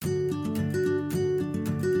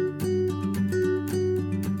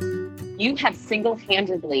You have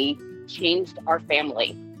single-handedly changed our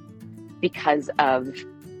family because of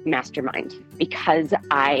Mastermind, because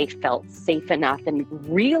I felt safe enough and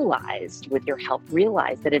realized, with your help,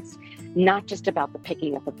 that it's not just about the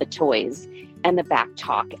picking up of the toys and the back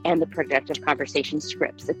talk and the productive conversation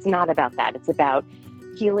scripts. It's not about that. It's about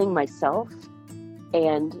healing myself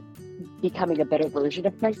and becoming a better version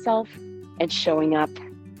of myself and showing up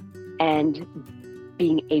and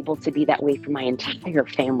being able to be that way for my entire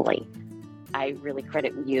family. I really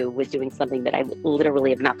credit you with doing something that I literally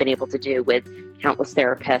have not been able to do with countless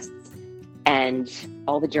therapists and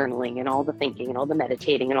all the journaling and all the thinking and all the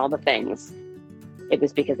meditating and all the things. It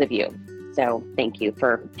was because of you. So thank you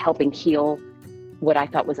for helping heal what I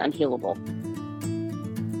thought was unhealable.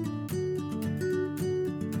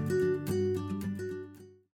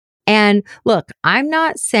 And look, I'm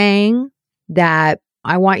not saying that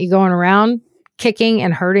I want you going around kicking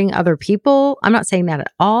and hurting other people. I'm not saying that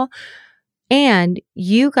at all. And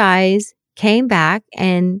you guys came back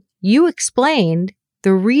and you explained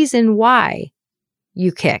the reason why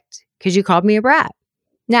you kicked, because you called me a brat.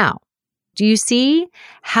 Now, do you see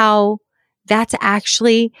how that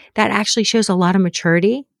actually shows a lot of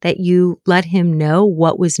maturity, that you let him know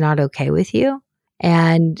what was not okay with you?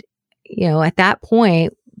 And, at that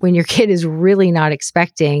point, when your kid is really not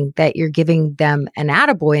expecting that you're giving them an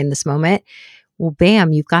attaboy in this moment, well,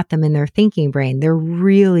 bam, you've got them in their thinking brain. They're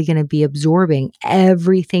really going to be absorbing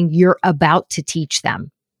everything you're about to teach them,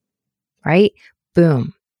 right?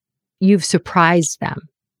 Boom. You've surprised them.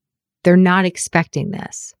 They're not expecting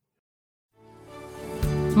this.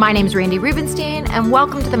 My name is Randy Rubenstein, and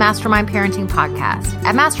welcome to the Mastermind Parenting Podcast.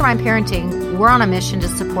 At Mastermind Parenting, we're on a mission to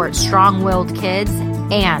support strong-willed kids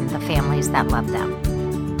and the families that love them.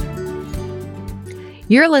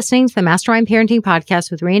 You're listening to the Mastermind Parenting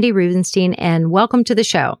Podcast with Randy Rubenstein, and welcome to the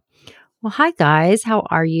show. Well, hi guys. How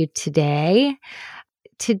are you today?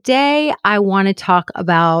 Today, I want to talk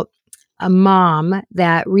about a mom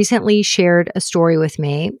that recently shared a story with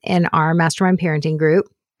me in our Mastermind Parenting group.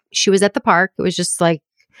 She was at the park. It was just like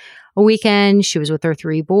a weekend. She was with her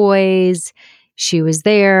 3 boys. She was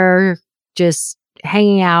there just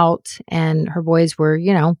hanging out, and her boys were,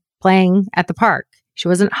 playing at the park. She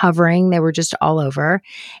wasn't hovering. They were just all over.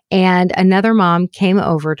 And another mom came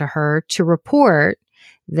over to her to report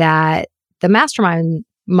that the Mastermind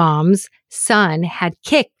mom's son had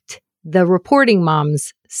kicked the reporting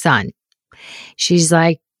mom's son. She's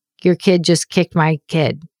like, your kid just kicked my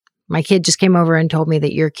kid. My kid just came over and told me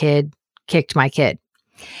that your kid kicked my kid.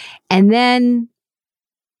 And then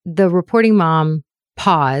the reporting mom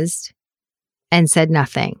paused and said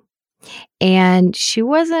nothing. And she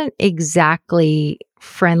wasn't exactly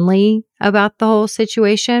friendly about the whole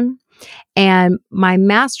situation. And my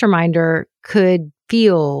masterminder could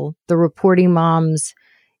feel the reporting mom's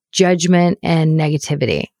judgment and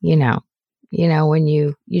negativity, when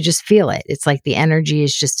you just feel it. It's like the energy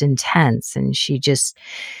is just intense, and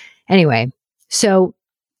anyway. So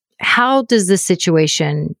how does this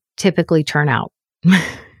situation typically turn out?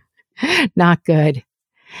 Not good.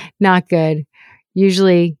 Not good.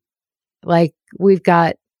 Usually, like, we've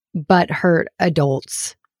got butthurt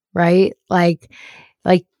adults, right? Like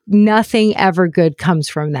nothing ever good comes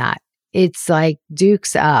from that. It's like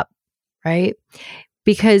dukes up, right?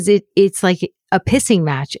 Because it's like a pissing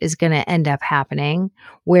match is going to end up happening,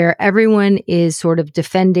 where everyone is sort of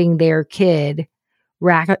defending their kid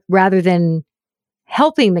rather than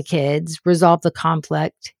helping the kids resolve the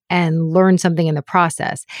conflict and learn something in the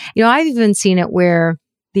process. I've even seen it where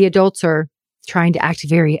the adults are trying to act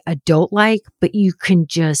very adult-like, but you can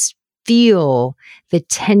just feel the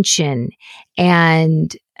tension.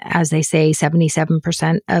 And as they say,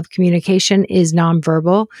 77% of communication is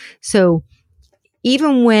nonverbal. So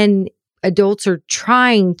even when adults are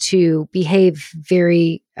trying to behave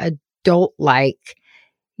very adult-like,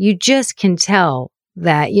 you just can tell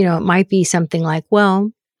that, it might be something like,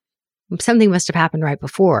 well, something must have happened right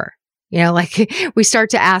before. Like we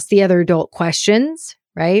start to ask the other adult questions,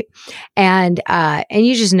 right? And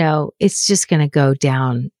you just know it's just going to go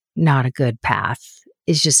down not a good path.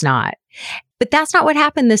 It's just not. But that's not what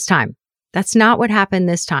happened this time. That's not what happened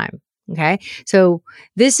this time. Okay. So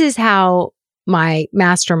this is how my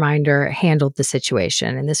masterminder handled the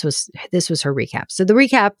situation. And this was her recap. So the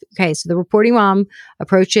recap, okay, so the reporting mom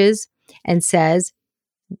approaches and says,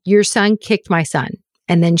 your son kicked my son.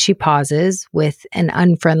 And then she pauses with an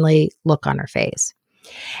unfriendly look on her face.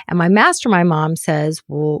 And my mastermind mom says,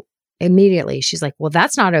 well, immediately, she's like, well,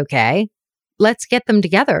 that's not okay. Let's get them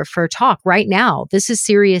together for a talk right now. This is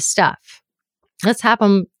serious stuff. Let's have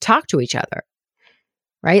them talk to each other,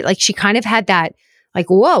 right? Like she kind of had that, like,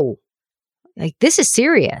 whoa, like this is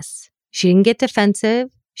serious. She didn't get defensive.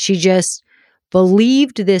 She just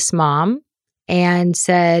believed this mom and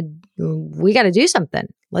said, we got to do something.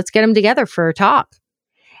 Let's get them together for a talk.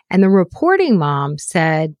 And the reporting mom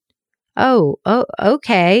said, oh,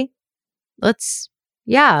 okay. Let's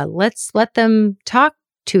let them talk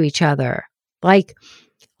to each other. Like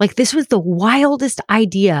this was the wildest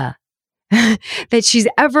idea that she's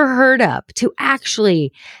ever heard of, to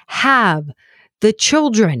actually have the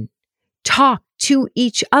children talk to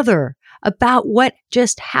each other about what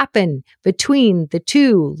just happened between the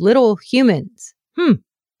two little humans.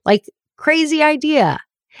 Like, crazy idea.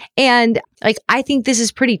 And like, I think this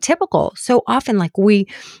is pretty typical. So often, like, we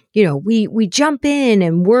jump in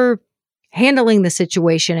and we're handling the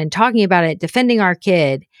situation and talking about it, defending our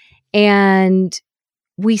kid, and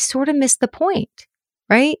we sort of miss the point,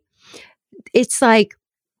 right? It's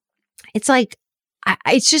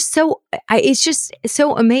just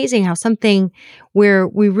so amazing how something where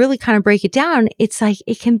we really kind of break it down, it's like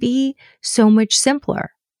it can be so much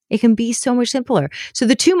simpler. It can be so much simpler. So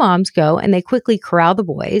the two moms go and they quickly corral the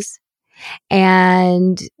boys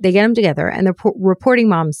and they get them together. And the reporting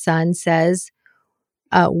mom's son says,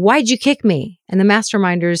 why'd you kick me? And the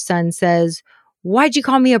masterminder's son says, why'd you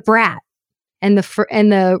call me a brat? And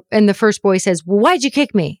the first boy says, well, why'd you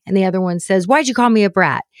kick me? And the other one says, why'd you call me a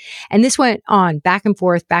brat? And this went on back and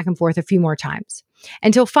forth a few more times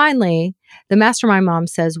until finally the mastermind mom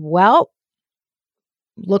says, well,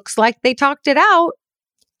 looks like they talked it out.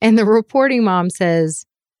 And the reporting mom says,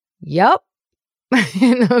 yep.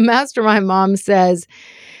 And the mastermind mom says,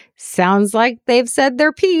 sounds like they've said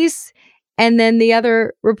their piece. And then the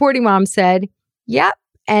other reporting mom said, yep.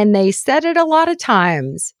 And they said it a lot of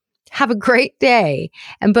times. Have a great day.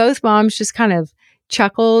 And both moms just kind of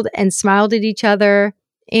chuckled and smiled at each other,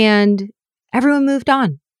 and everyone moved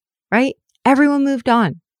on, right? Everyone moved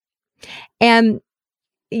on. And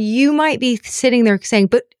you might be sitting there saying,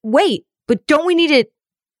 but wait, but don't we need it?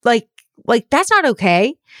 Like that's not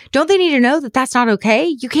okay. Don't they need to know that that's not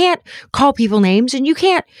okay? You can't call people names and you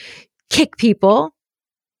can't kick people.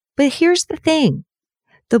 But here's the thing.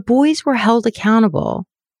 The boys were held accountable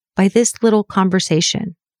by this little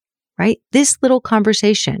conversation. Right? This little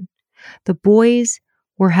conversation, the boys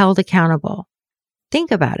were held accountable. Think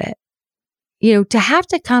about it. To have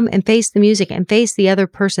to come and face the music and face the other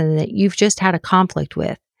person that you've just had a conflict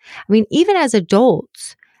with. I mean, even as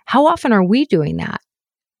adults, how often are we doing that?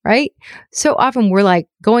 Right? So often we're like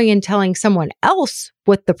going and telling someone else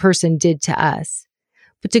what the person did to us.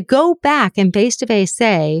 But to go back and face to face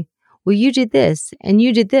say, well, you did this and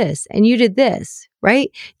you did this and you did this, right?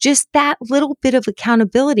 Just that little bit of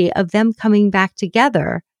accountability of them coming back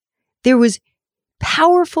together. There was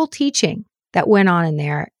powerful teaching that went on in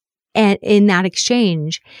there and in that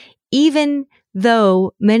exchange, even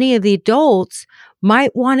though many of the adults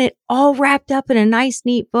might want it all wrapped up in a nice,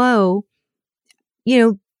 neat bow.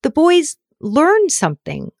 The boys learned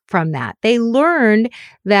something from that. They learned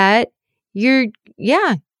that you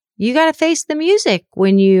got to face the music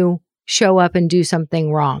when you show up and do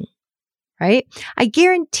something wrong, right? I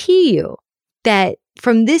guarantee you that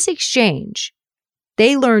from this exchange,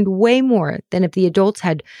 they learned way more than if the adults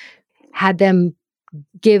had them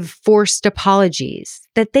give forced apologies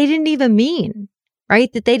that they didn't even mean,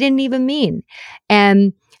 right? That they didn't even mean.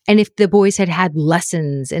 And if the boys had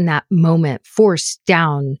lessons in that moment forced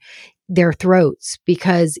down their throats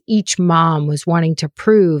because each mom was wanting to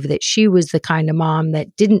prove that she was the kind of mom that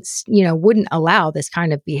wouldn't allow this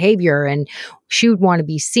kind of behavior. And she would want to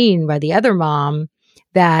be seen by the other mom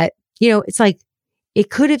that, it's like it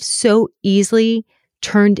could have so easily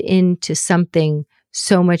turned into something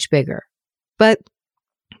so much bigger. But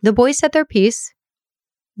the boys said their piece.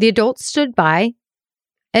 The adults stood by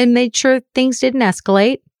and made sure things didn't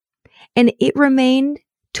escalate. And it remained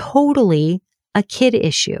totally a kid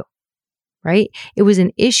issue. Right? It was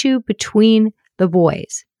an issue between the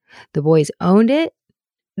boys. The boys owned it.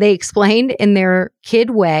 They explained in their kid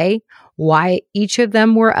way why each of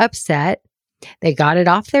them were upset. They got it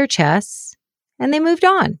off their chests and they moved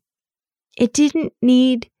on. It didn't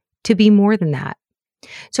need to be more than that.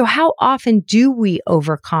 So how often do we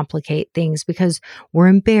overcomplicate things because we're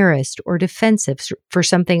embarrassed or defensive for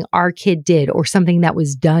something our kid did or something that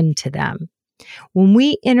was done to them? When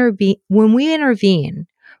we intervene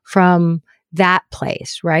from that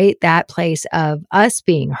place, right? That place of us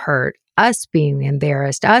being hurt, us being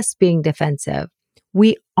embarrassed, us being defensive,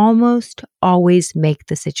 we almost always make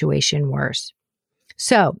the situation worse.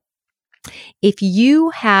 So if you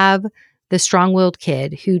have the strong-willed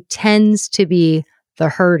kid who tends to be the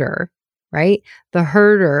herder, right? The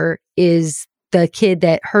herder is the kid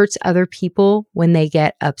that hurts other people when they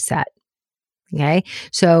get upset. Okay.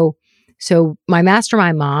 So So my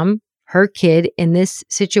mastermind mom, her kid in this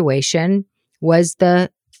situation was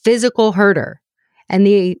the physical herder, and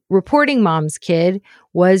the reporting mom's kid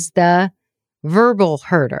was the verbal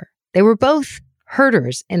herder. They were both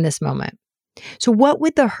herders in this moment. So what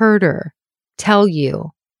would the herder tell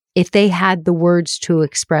you if they had the words to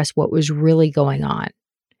express what was really going on?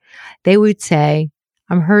 They would say,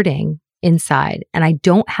 I'm hurting inside and I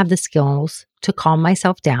don't have the skills to calm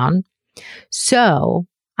myself down. So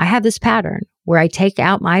I have this pattern where I take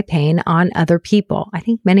out my pain on other people. I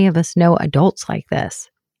think many of us know adults like this,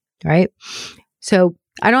 right? So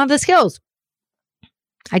I don't have the skills.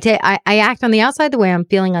 I act on the outside the way I'm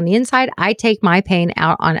feeling on the inside. I take my pain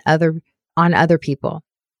out on other people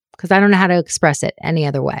because I don't know how to express it any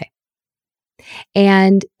other way.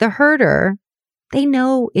 And the herder, they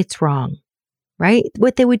know it's wrong, right?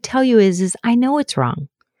 What they would tell you is I know it's wrong,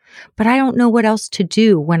 but I don't know what else to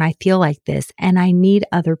do when I feel like this, and I need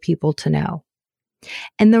other people to know.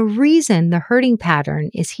 And the reason the herding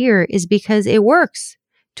pattern is here is because it works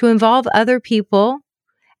to involve other people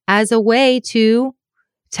as a way to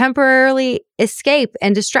temporarily escape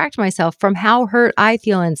and distract myself from how hurt I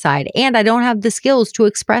feel inside. And I don't have the skills to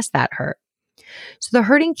express that hurt. So the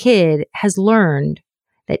hurting kid has learned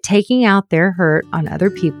that taking out their hurt on other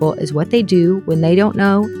people is what they do when they don't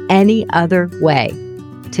know any other way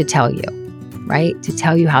to tell you, right? To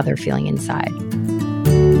tell you how they're feeling inside.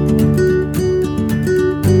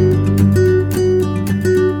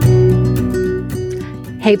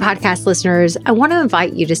 Hey, podcast listeners, I want to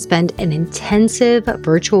invite you to spend an intensive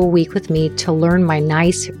virtual week with me to learn my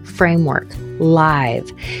NICE framework live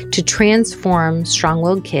to transform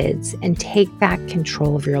strong-willed kids and take back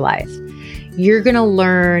control of your life. You're going to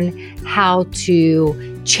learn how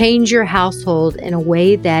to change your household in a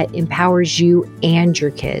way that empowers you and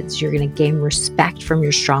your kids. You're going to gain respect from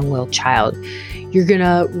your strong-willed child. You're going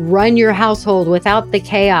to run your household without the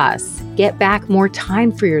chaos. Get back more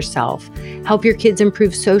time for yourself. Help your kids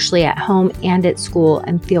improve socially at home and at school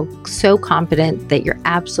and feel so confident that you're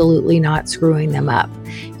absolutely not screwing them up.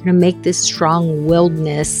 You're going to make this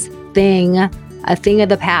strong-willedness thing a thing of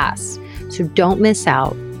the past. So don't miss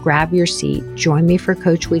out. Grab your seat. Join me for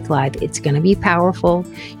Coach Week Live. It's going to be powerful.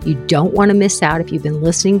 You don't want to miss out. If you've been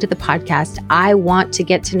listening to the podcast, I want to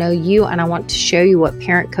get to know you and I want to show you what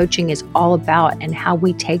parent coaching is all about and how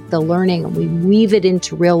we take the learning and we weave it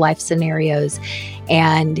into real life scenarios.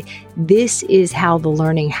 And this is how the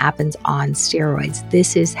learning happens on steroids.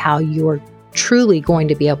 This is how you're truly going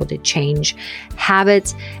to be able to change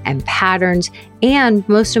habits and patterns and,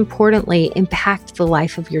 most importantly, impact the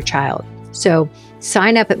life of your child. So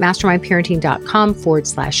sign up at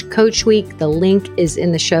mastermindparenting.com/Coach Week. The link is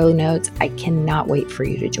in the show notes. I cannot wait for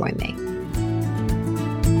you to join me.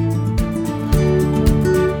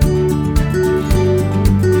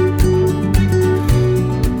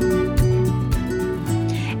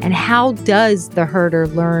 And how does the herder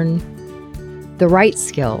learn the right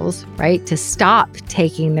skills, right, to stop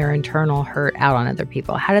taking their internal hurt out on other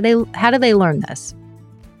people? How do they learn this?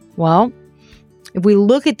 Well, if we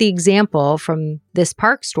look at the example from this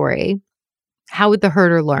park story, how would the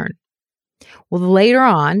herder learn? Well, later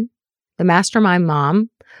on, the mastermind mom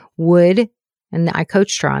would, and I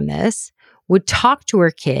coached her on this, would talk to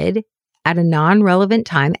her kid at a non-relevant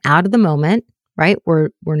time, out of the moment, right? We're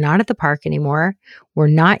not at the park anymore. We're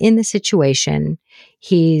not in the situation.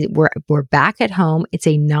 We're back at home. It's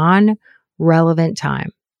a non-relevant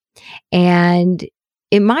time. And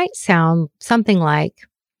it might sound something like,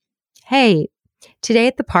 hey, today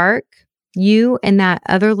at the park, you and that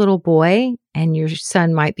other little boy and your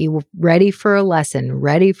son might be ready for a lesson,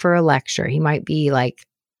 ready for a lecture. He might be like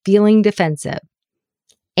feeling defensive.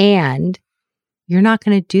 And you're not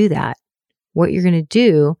going to do that. What you're going to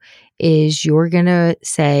do is you're going to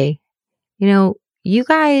say, you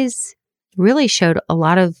guys really showed a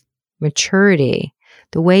lot of maturity.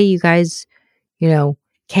 The way you guys,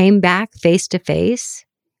 came back face to face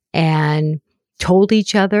and told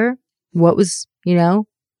each other what was,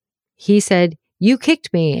 he said, you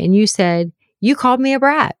kicked me, and you said, you called me a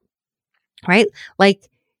brat, right? Like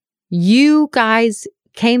you guys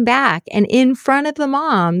came back and in front of the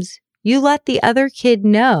moms, you let the other kid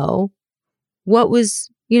know what was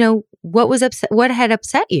upset, what had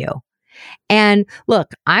upset you. And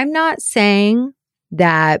look, I'm not saying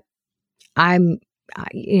that I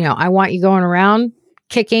want you going around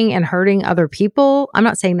kicking and hurting other people. I'm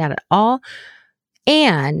not saying that at all.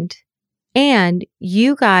 And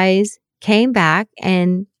you guys came back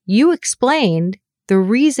and you explained the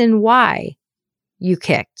reason why you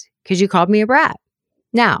kicked, because you called me a brat.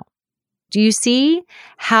 Now, do you see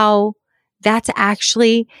how that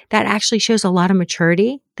actually shows a lot of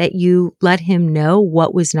maturity that you let him know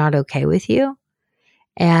what was not okay with you.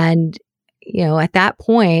 And, at that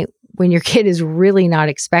point, when your kid is really not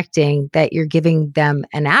expecting that you're giving them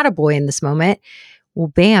an attaboy in this moment, well,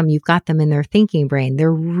 bam, you've got them in their thinking brain.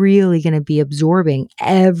 They're really going to be absorbing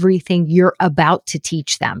everything you're about to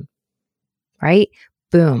teach them, right?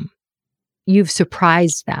 Boom. You've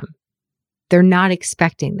surprised them. They're not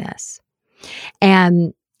expecting this.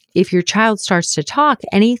 And if your child starts to talk,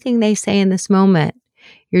 anything they say in this moment,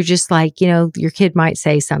 you're just like, your kid might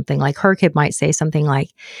say something like, her kid might say something like,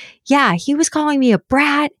 yeah, he was calling me a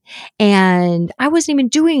brat and I wasn't even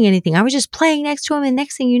doing anything. I was just playing next to him. And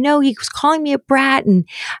next thing you know, he was calling me a brat and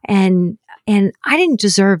I didn't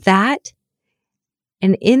deserve that.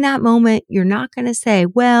 And in that moment, you're not going to say,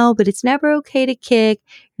 well, but it's never okay to kick.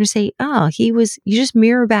 You're going to say, oh, you just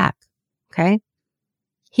mirror back. Okay.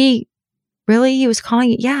 He was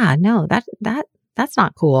calling you. Yeah, no, that's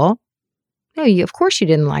not cool. No, of course you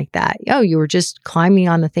didn't like that. Oh, you were just climbing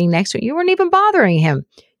on the thing next to it. You weren't even bothering him.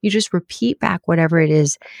 You just repeat back whatever it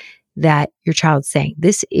is that your child's saying.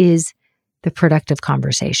 This is the productive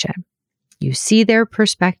conversation. You see their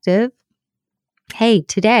perspective. Hey,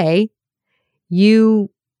 today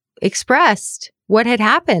you expressed what had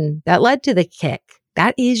happened that led to the kick.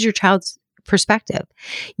 That is your child's perspective.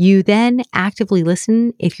 You then actively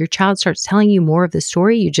listen. If your child starts telling you more of the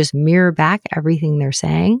story, you just mirror back everything they're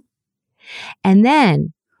saying. And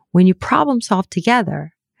then when you problem solve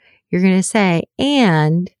together, you're going to say,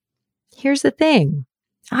 and here's the thing.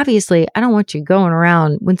 Obviously, I don't want you going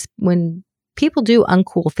around when people do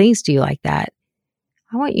uncool things to you like that.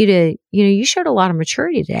 I want you to, you showed a lot of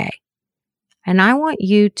maturity today. And I want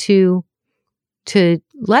you to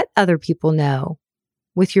let other people know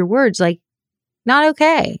with your words, like, not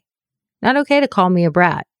okay. Not okay to call me a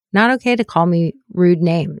brat. Not okay to call me rude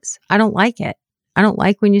names. I don't like it. I don't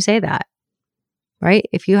like when you say that. Right?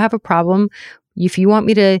 If you have a problem, if you want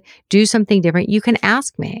me to do something different, you can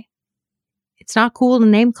ask me. It's not cool to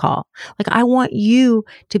name call. Like, I want you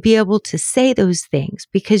to be able to say those things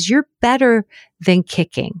because you're better than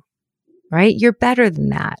kicking, right? You're better than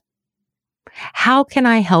that. How can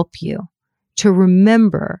I help you to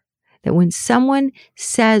remember that when someone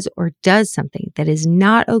says or does something that is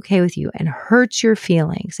not okay with you and hurts your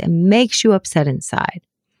feelings and makes you upset inside,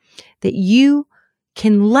 that you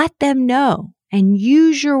can let them know and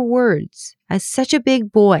use your words as such a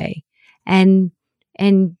big boy and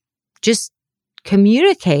just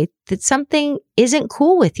communicate that something isn't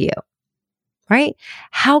cool with you, right?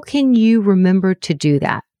 How can you remember to do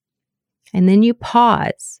that? And then you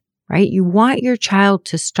pause, right? You want your child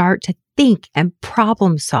to start to think and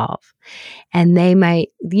problem solve. And they might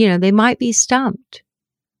be stumped.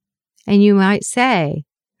 And you might say,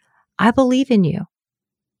 I believe in you.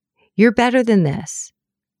 You're better than this,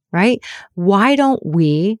 right? Why don't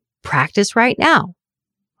we practice right now?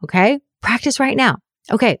 Okay. Practice right now.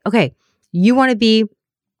 Okay. You want to be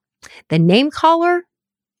the name caller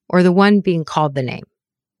or the one being called the name?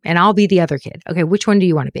 And I'll be the other kid. Okay. Which one do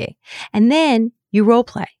you want to be? And then you role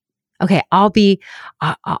play. Okay. I'll be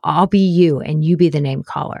you and you be the name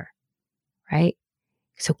caller. Right.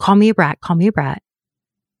 So call me a brat.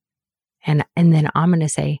 And then I'm going to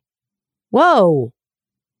say, whoa,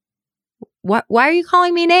 why are you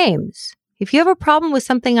calling me names? If you have a problem with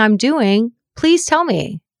something I'm doing, please tell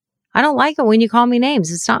me. I don't like it when you call me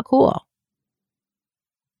names. It's not cool.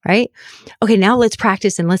 Right? Okay, now let's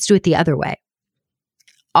practice and let's do it the other way.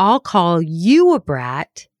 I'll call you a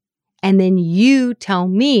brat and then you tell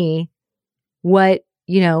me what,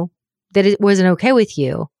 that it wasn't okay with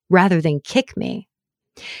you rather than kick me.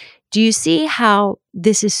 Do you see how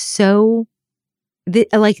this is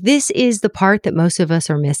this is the part that most of us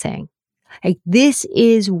are missing? Like, this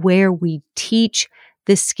is where we teach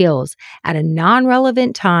the skills at a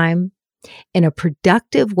non-relevant time in a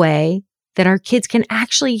productive way that our kids can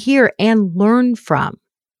actually hear and learn from,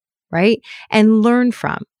 right? And learn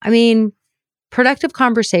from. I mean, productive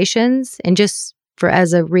conversations, and just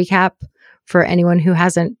as a recap for anyone who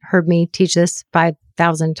hasn't heard me teach this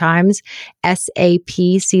 5,000 times, SAP,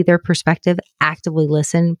 see their perspective, actively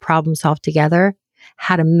listen, problem solve together,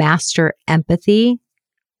 how to master empathy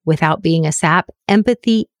without being a sap.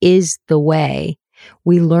 Empathy is the way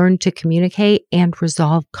we learn to communicate and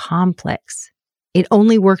resolve conflicts. It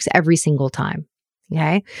only works every single time.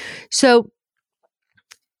 Okay. So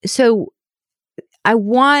I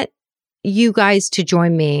want you guys to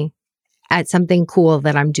join me at something cool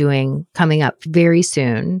that I'm doing coming up very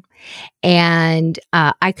soon. And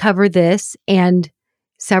I cover this and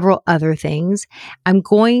several other things. I'm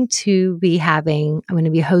going to be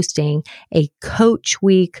hosting a Coach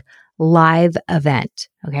Week live event.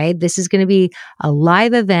 Okay. This is going to be a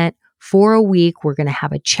live event for a week. We're going to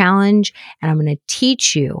have a challenge, and I'm going to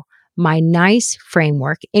teach you my NICE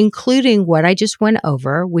framework, including what I just went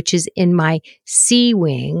over, which is in my C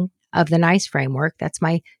wing of the NICE framework. That's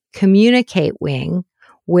my communicate wing,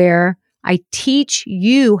 where I teach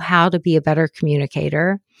you how to be a better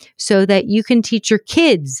communicator so that you can teach your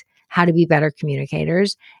kids how to be better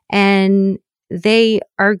communicators, and they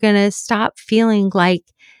are going to stop feeling like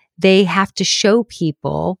they have to show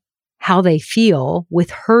people how they feel with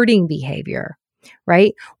hurting behavior,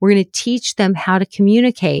 right? We're going to teach them how to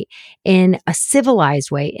communicate in a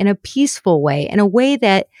civilized way, in a peaceful way, in a way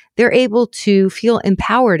that they're able to feel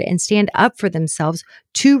empowered and stand up for themselves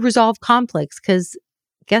to resolve conflicts. Because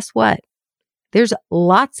guess what? There's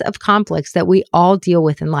lots of conflicts that we all deal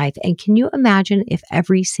with in life. And can you imagine if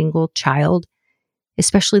every single child,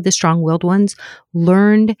 especially the strong-willed ones,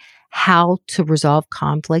 learned how to resolve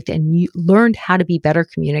conflict and learned how to be better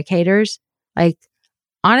communicators? Like,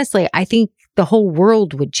 honestly, I think the whole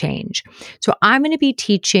world would change. So I'm going to be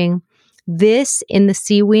teaching this in the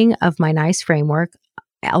C wing of my NICE framework,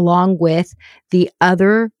 along with the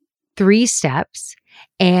other 3 steps.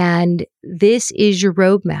 And this is your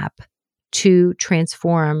roadmap to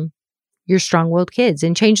transform your strong-willed kids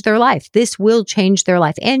and change their life. This will change their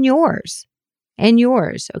life and yours.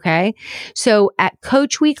 Okay. So at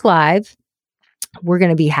Coach Week Live, we're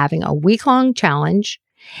going to be having a week-long challenge,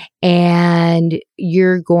 and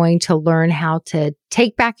you're going to learn how to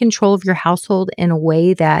take back control of your household in a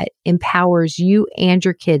way that empowers you and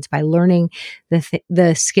your kids by learning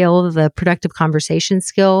the skill, the productive conversation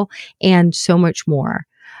skill, and so much more.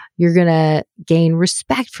 You're going to gain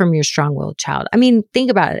respect from your strong-willed child. I mean,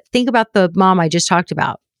 think about it. Think about the mom I just talked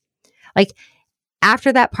about. Like,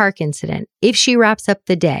 after that park incident, if she wraps up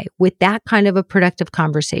the day with that kind of a productive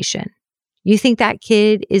conversation, you think that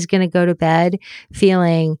kid is going to go to bed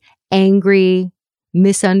feeling angry,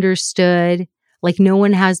 misunderstood, like no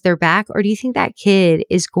one has their back? Or do you think that kid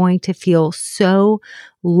is going to feel so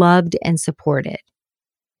loved and supported,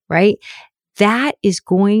 right? That is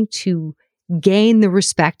going to gain the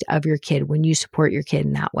respect of your kid when you support your kid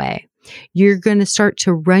in that way. You're going to start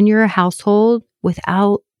to run your household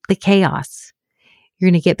without the chaos. You're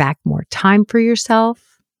going to get back more time for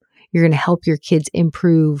yourself. You're going to help your kids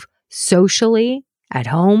improve socially, at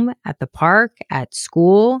home, at the park, at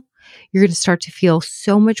school. You're going to start to feel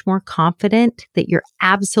so much more confident that you're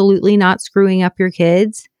absolutely not screwing up your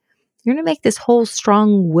kids. You're going to make this whole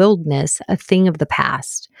strong-willedness a thing of the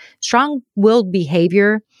past. Strong-willed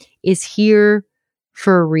behavior is here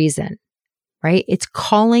for a reason, right? It's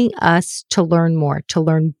calling us to learn more, to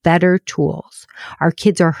learn better tools. Our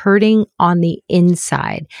kids are hurting on the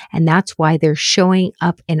inside, and that's why they're showing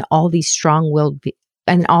up in all these strong-willed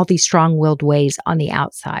ways on the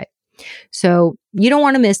outside. So you don't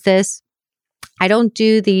want to miss this. I don't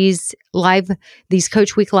do these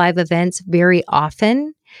Coach Week Live events very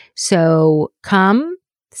often. So come,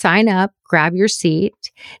 sign up, grab your seat,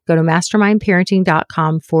 go to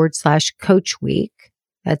mastermindparenting.com/Coach Week.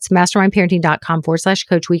 That's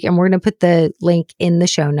mastermindparenting.com/Coach Week. And we're going to put the link in the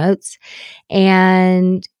show notes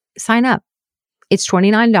and sign up. It's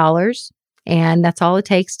 $29, and that's all it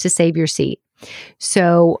takes to save your seat.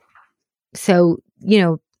 So,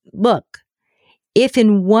 look, if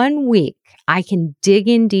in 1 week I can dig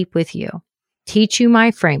in deep with you, teach you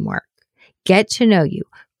my framework, get to know you,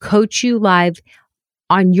 coach you live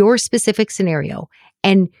on your specific scenario,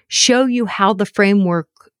 and show you how the framework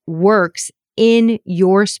works in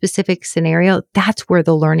your specific scenario, that's where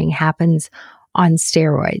the learning happens on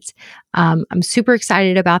steroids. I'm super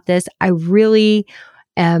excited about this. I really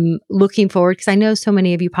am looking forward, because I know so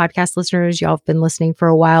many of you podcast listeners, y'all have been listening for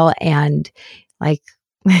a while and like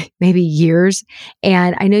maybe years.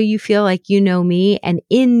 And I know you feel like you know me. And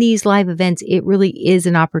in these live events, it really is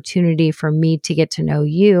an opportunity for me to get to know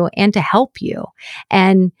you and to help you.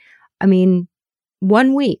 And I mean,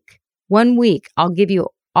 1 week, I'll give you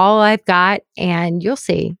all I've got, and you'll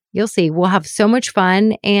see. We'll have so much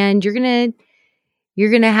fun, and you're going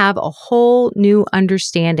to have a whole new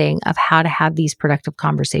understanding of how to have these productive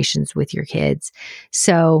conversations with your kids.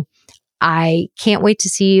 So I can't wait to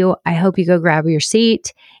see you. I hope you go grab your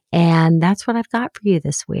seat. And that's what I've got for you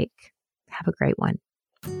this week. Have a great one.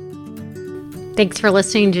 Thanks for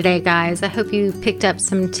listening today, guys. I hope you picked up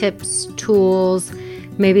some tips, tools,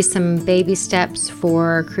 maybe some baby steps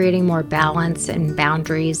for creating more balance and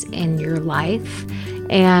boundaries in your life.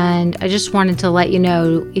 And I just wanted to let you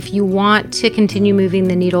know, if you want to continue moving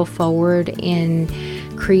the needle forward in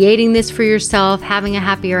creating this for yourself, having a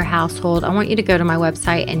happier household, I want you to go to my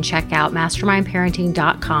website and check out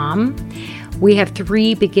mastermindparenting.com, We have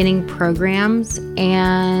 3 beginning programs,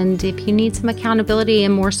 and if you need some accountability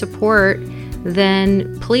and more support,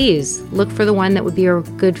 then please look for the one that would be a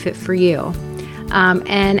good fit for you.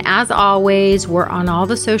 And as always, we're on all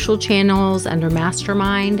the social channels under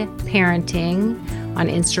Mastermind Parenting. On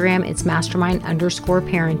Instagram, it's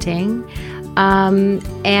mastermind_parenting. And,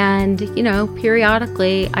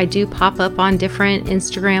 periodically I do pop up on different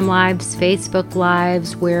Instagram lives, Facebook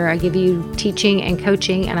lives, where I give you teaching and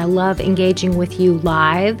coaching. And I love engaging with you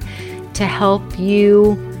live to help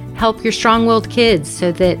you help your strong-willed kids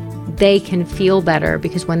so that they can feel better,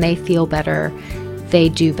 because when they feel better, they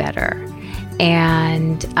do better.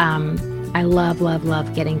 And I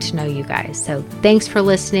love getting to know you guys. So thanks for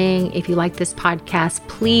listening. If you like this podcast,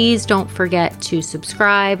 please don't forget to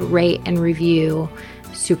subscribe, rate, and review.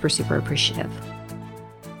 Super, super appreciative.